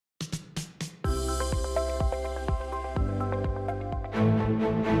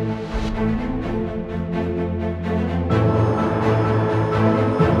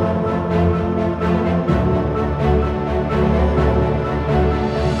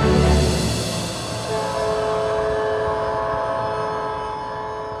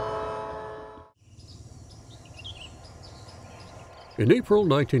In April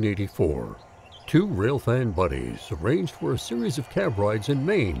 1984, two railfan buddies arranged for a series of cab rides in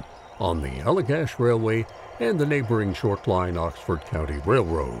Maine on the Allagash Railway and the neighboring short-line Oxford County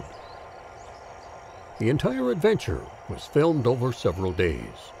Railroad. The entire adventure was filmed over several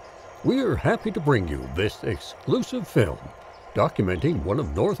days. We are happy to bring you this exclusive film documenting one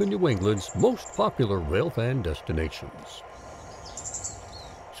of northern New England's most popular railfan destinations.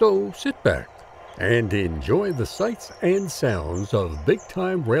 So sit back and enjoy the sights and sounds of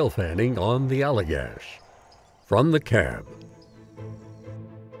big-time railfanning on the Allagash from the cab.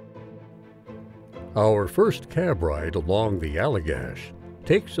 Our first cab ride along the Allagash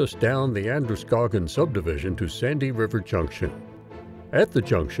takes us down the Androscoggin subdivision to Sandy River Junction. At the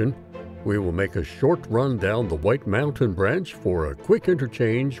junction, we will make a short run down the White Mountain branch for a quick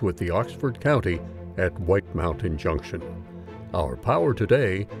interchange with the Oxford County at White Mountain Junction. Our power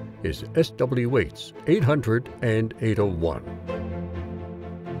today is SW8s 800 and 801.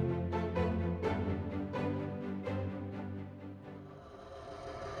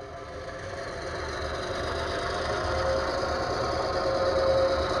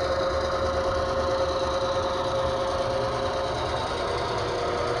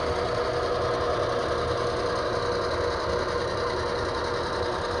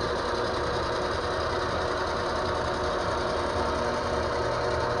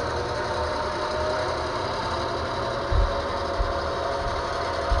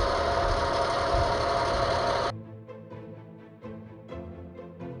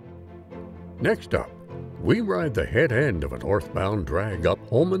 Next up, we ride the head end of a northbound drag up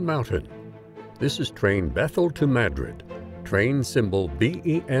Holman Mountain. This is train Bethel to Madrid, train symbol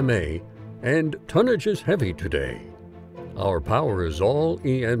BEMA, and tonnage is heavy today. Our power is all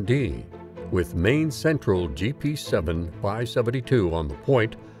EMD, with main central GP7 572 on the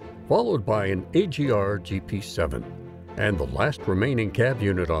point, followed by an AGR GP7, and the last remaining cab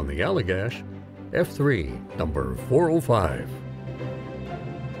unit on the Allagash, F3 number 405.